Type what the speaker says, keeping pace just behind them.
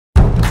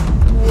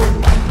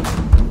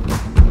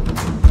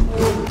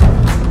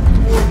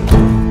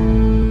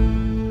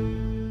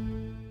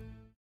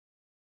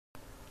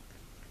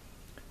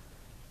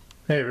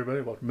Hey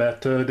everybody, welcome back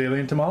to Daily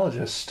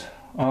Entomologist.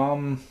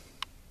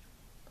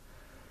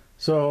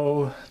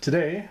 So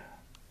today,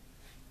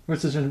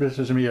 this is going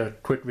to be a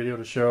quick video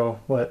to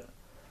show what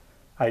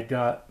I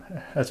got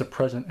as a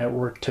present at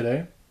work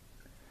today.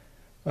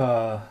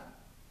 So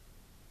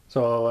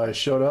I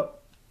showed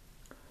up,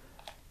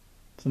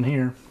 it's in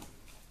here,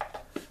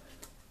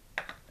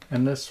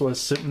 and this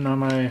was sitting on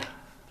my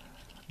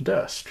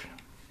desk.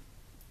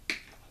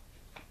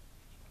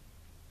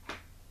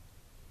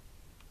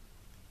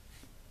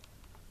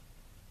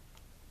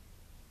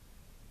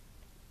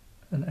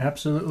 An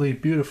absolutely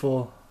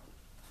beautiful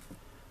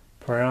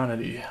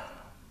Prionidae.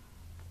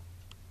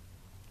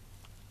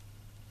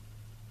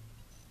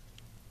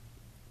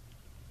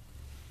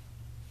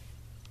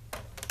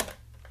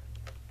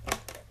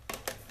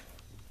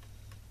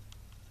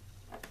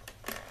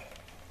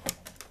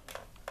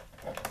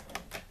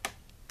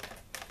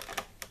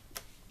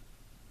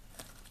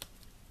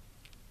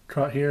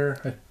 Caught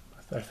here,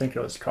 I think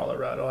it was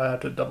Colorado. I have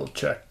to double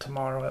check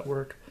tomorrow at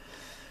work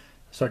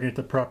so I can get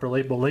the proper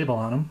label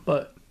on them,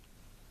 but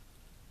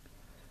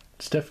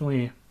it's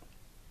definitely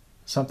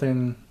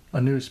something, a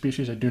new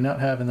species I do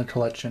not have in the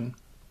collection,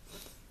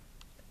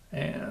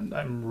 and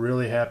I'm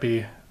really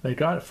happy they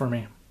got it for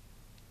me.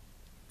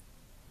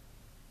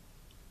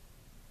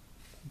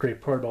 Great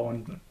part about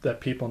when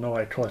that people know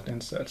I collect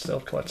insects,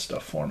 they'll collect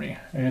stuff for me,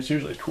 and it's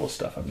usually cool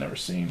stuff I've never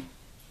seen.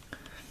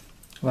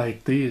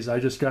 Like these, I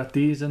just got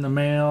these in the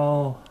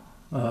mail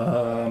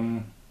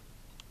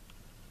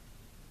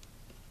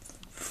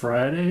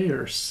Friday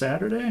or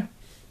Saturday.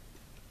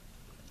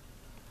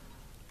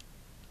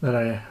 That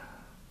a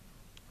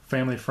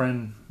family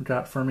friend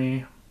got for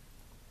me.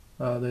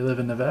 They live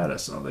in Nevada,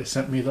 so they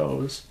sent me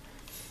those.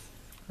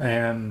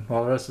 And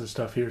all the rest of the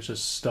stuff here is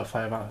just stuff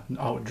I have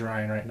out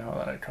drying right now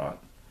that I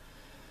caught,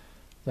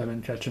 that I've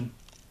been catching.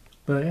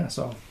 But yeah,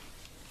 so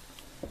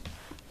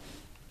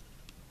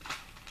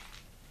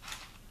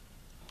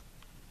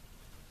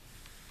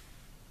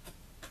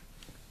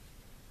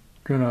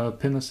gonna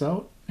pin this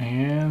out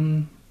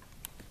and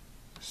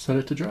set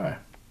it to dry.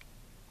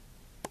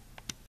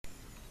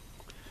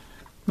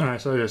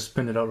 Alright, so I just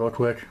pinned it out real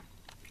quick.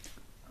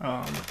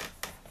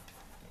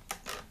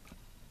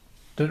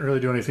 Didn't really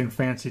do anything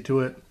fancy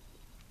to it.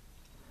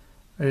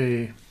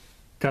 I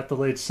got the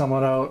legs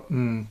somewhat out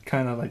and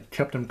kind of like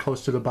kept them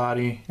close to the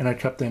body, and I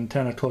kept the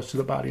antenna close to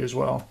the body as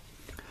well.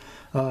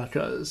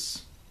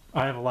 Because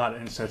I have a lot of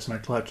insects in my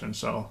collection,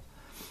 so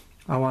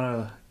I want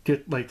to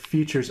get like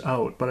features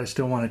out, but I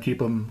still want to keep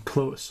them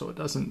close so it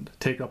doesn't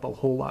take up a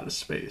whole lot of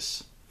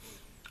space.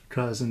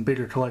 Because in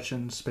bigger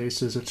collections,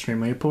 space is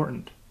extremely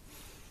important.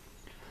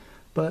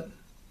 But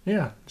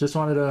yeah, just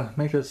wanted to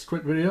make this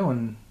quick video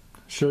and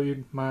show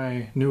you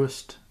my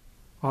newest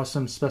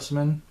awesome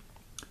specimen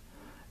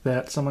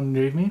that someone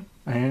gave me.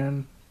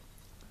 And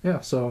yeah,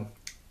 so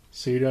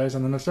see you guys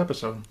on the next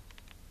episode.